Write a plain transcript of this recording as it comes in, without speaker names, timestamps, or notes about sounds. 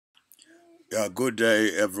Yeah, good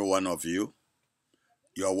day, every one of you.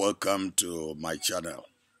 You're welcome to my channel.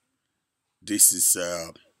 This is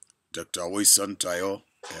Dr. Wilson Tayo,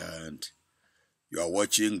 and you are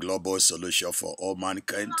watching Global Solution for All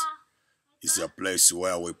Mankind. It's a place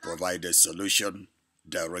where we provide a solution,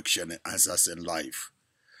 direction, and answers in life.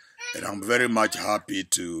 And I'm very much happy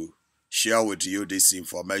to share with you this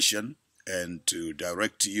information and to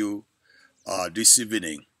direct you this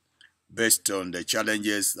evening based on the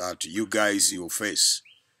challenges that you face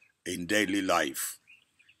in daily life.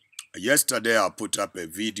 Yesterday, I put up a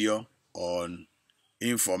video on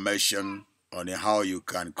information on how you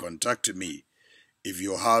can contact me if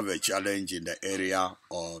you have a challenge in the area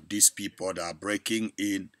of these people that are breaking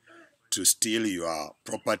in to steal your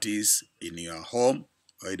properties in your home,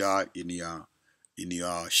 either in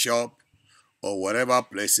your shop or whatever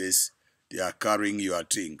places they are carrying your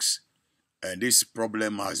things. And this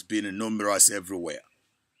problem has been numerous everywhere.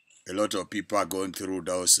 A lot of people are going through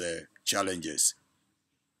those challenges.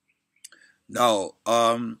 Now,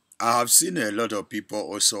 I have seen a lot of people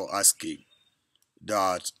also asking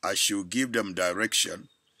that I should give them direction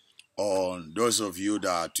on those of you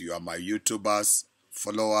that you are my YouTubers,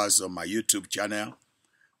 followers on my YouTube channel,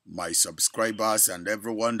 my subscribers, and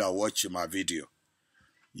everyone that watch my video.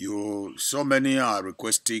 So many are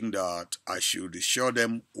requesting that I should show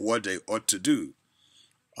them what they ought to do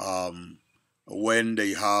when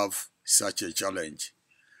they have such a challenge.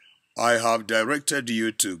 I have directed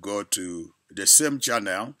you to go to the same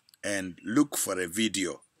channel and look for a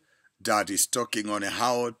video that is talking on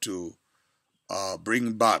how to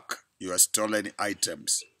bring back your stolen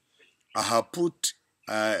items. I have put,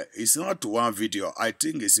 it's not one video, I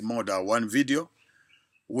think it's more than one video,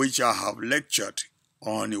 which I have lectured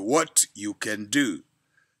on what you can do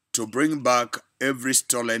to bring back every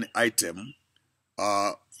stolen item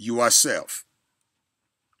yourself.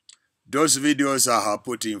 Those videos I have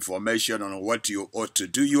put information on what you ought to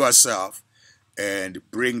do yourself and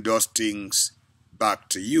bring those things back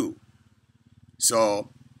to you. So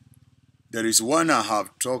there is one I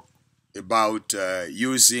have talked about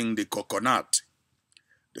using the coconut.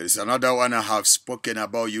 There is another one I have spoken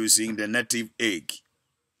about using the native egg.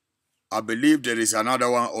 I believe there is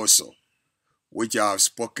another one also which I have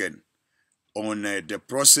spoken on the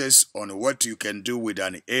process on what you can do with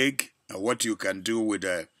an egg and what you can do with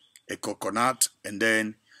a coconut, and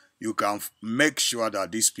then you can make sure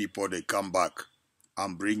that these people, they come back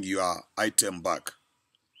and bring your item back.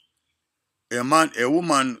 A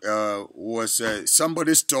woman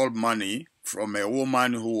somebody stole money from a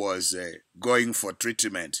woman who was going for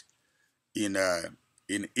treatment in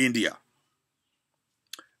India.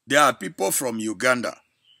 There are people from Uganda,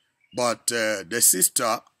 but the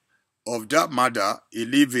sister of that mother, he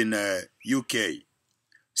live in UK.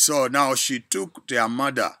 So now she took their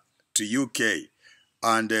mother to UK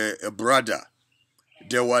and a brother.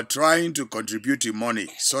 They were trying to contribute the money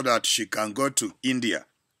so that she can go to India.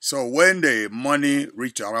 So when the money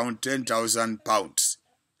reached around 10,000 pounds,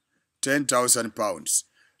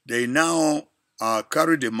 they now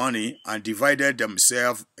carried the money and divided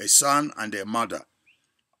themselves, a son and a mother.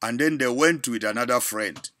 And then they went with another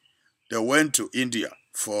friend. They went to India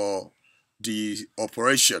for the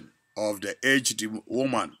operation of the aged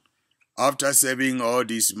woman after saving all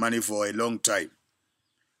this money for a long time.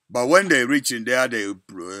 But when they reached in there, they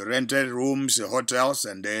rented rooms, hotels,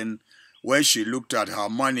 and then when she looked at her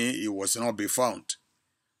money, it was not be found.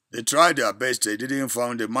 They tried their best. They didn't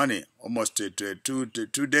find the money almost 2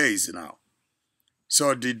 days now.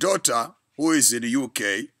 So the daughter, who is in the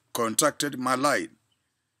UK, contacted my line.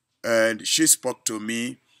 And she spoke to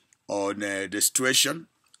me on the situation.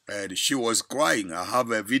 And she was crying. I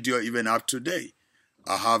have a video even up today.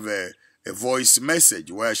 I have a voice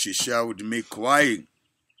message where she shared with me crying,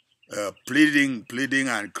 pleading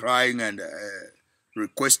and crying and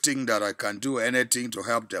requesting that I can do anything to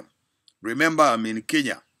help them. Remember, I'm in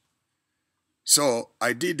Kenya. So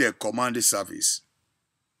I did a command service.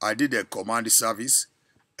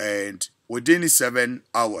 And within 7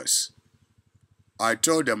 hours, I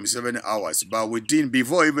told them 7 hours, but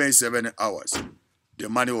before even 7 hours, the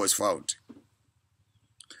money was found.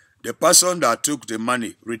 The person that took the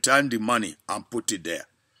money returned the money and put it there.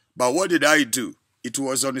 But what did I do? It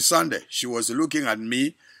was on a Sunday. She was looking at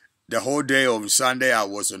me the whole day on Sunday. I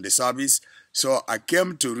was on the service. So I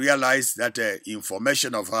came to realize that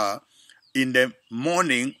information of her in the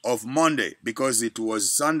morning of Monday, because it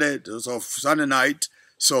was Sunday, Sunday night.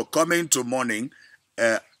 So coming to morning,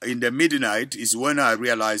 in the midnight is when I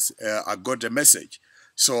realized I got a message.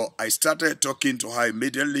 So I started talking to her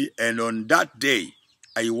immediately, and on that day,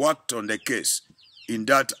 I worked on the case. In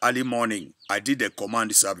that early morning, I did a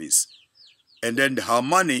command service. and then her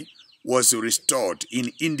money was restored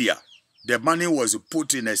in India. The money was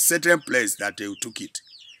put in a certain place that they took it.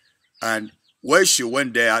 And when she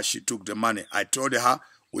went there, she took the money. I told her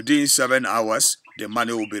within 7 hours, the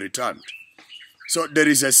money will be returned. So there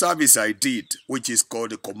is a service I did, which is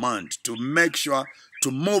called a command, to make sure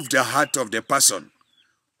to move the heart of the person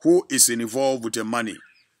who is involved with the money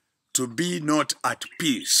to be not at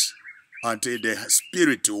peace until the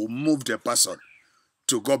spirit will move the person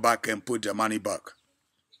to go back and put the money back.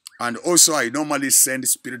 And also I normally send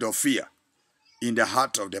spirit of fear in the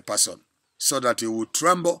heart of the person so that he will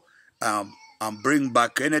tremble and bring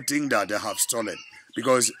back anything that they have stolen.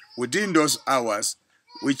 Because within those hours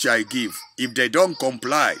which I give, if they don't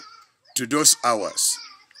comply to those hours,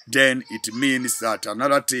 then it means that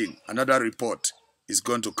another report is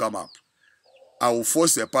going to come up. I will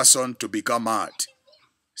force the person to become mad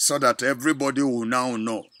so that everybody will now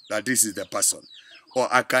know that this is the person. Or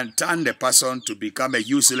I can turn the person to become a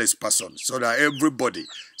useless person so that everybody,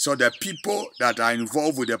 so the people that are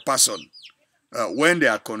involved with the person, when they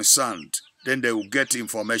are concerned, then they will get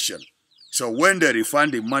information. So when they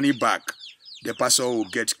refund the money back, the person will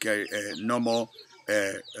get normal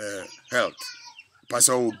health. The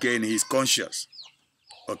person will gain his conscience.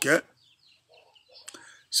 Okay?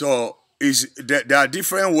 So there are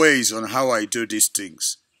different ways on how I do these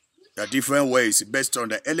things. There are different ways based on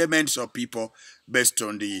the elements of people, based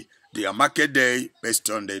on their market day, based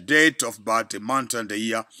on the date of birth, the month and the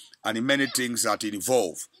year, and the many things that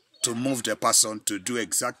involve to move the person to do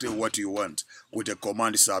exactly what you want with the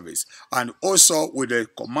command service. And also with the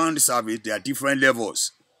command service, there are different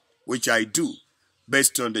levels, which I do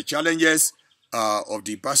based on the challenges of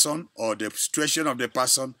the person or the situation of the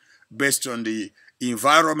person, based on the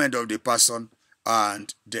environment of the person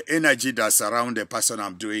and the energy that surrounds the person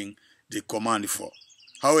I'm doing the command for.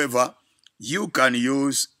 However, you can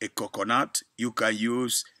use a coconut, you can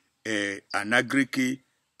use an agriki,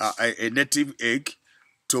 a native egg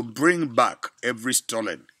to bring back every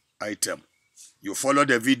stolen item. You follow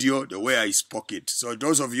the video the way I spoke it. So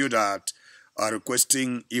those of you that are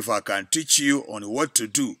requesting if I can teach you on what to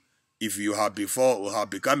do if you have before or have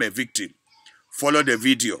become a victim, follow the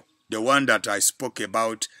video, the one that I spoke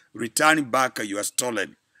about, returning back your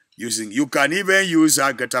stolen using. You can even use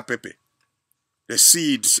agata pepper, the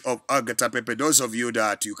seeds of agata pepper. Those of you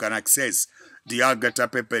that you can access the agata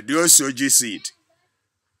pepper, the osoji seed,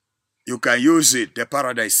 you can use it, the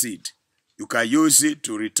paradise seed. You can use it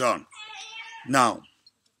to return. Now,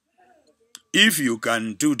 if you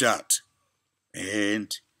can do that,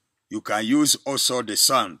 and you can use also the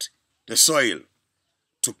sand, the soil,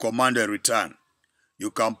 to command a return. You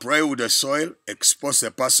can pray with the soil, expose the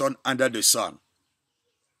person under the sun.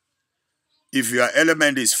 If your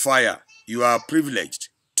element is fire, you are privileged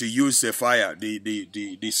to use the fire,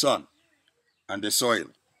 the sun, and the soil.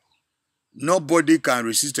 Nobody can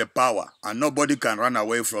resist the power, and nobody can run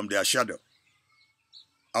away from their shadow.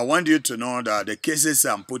 I want you to know that the cases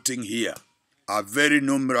I'm putting here are very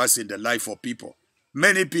numerous in the life of people.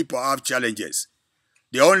 Many people have challenges.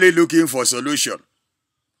 They're only looking for solution.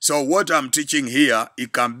 So what I'm teaching here,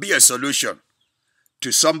 it can be a solution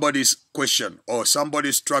to somebody's question or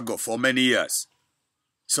somebody's struggle for many years.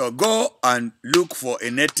 So go and look for a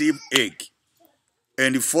native egg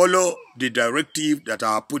and follow the directive that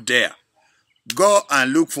I have put there. Go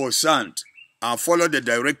and look for sand and follow the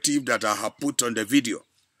directive that I have put on the video.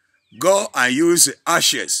 Go and use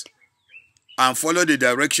ashes and follow the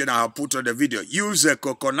direction I have put on the video. Use a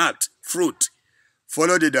coconut fruit.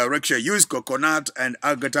 Follow the direction. Use coconut and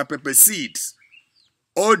agata pepper seeds.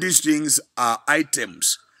 All these things are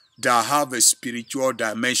items that have a spiritual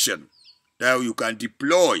dimension that you can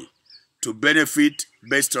deploy to benefit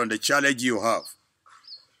based on the challenge you have.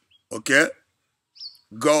 Okay?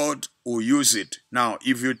 God will use it. Now,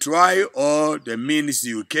 if you try all the means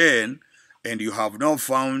you can and you have not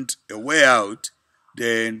found a way out,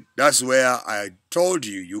 then that's where I told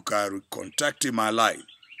you you can contact my line.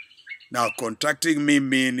 Now, contacting me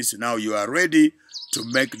means now you are ready to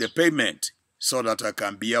make the payment so that I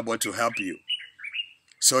can be able to help you.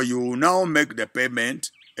 So you will now make the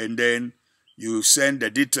payment and then you send the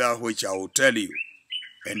detail which I will tell you.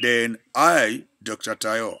 And then I, Dr.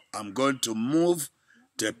 Tayo, I'm going to move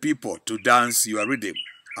the people to dance your rhythm.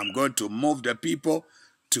 I'm going to move the people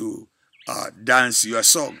to dance your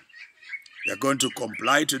song. They're going to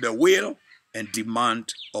comply to the will and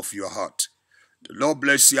demand of your heart. The Lord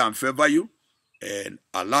bless you and favor you. And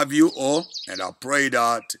I love you all. And I pray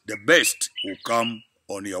that the best will come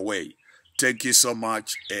on your way. Thank you so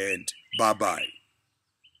much and bye-bye.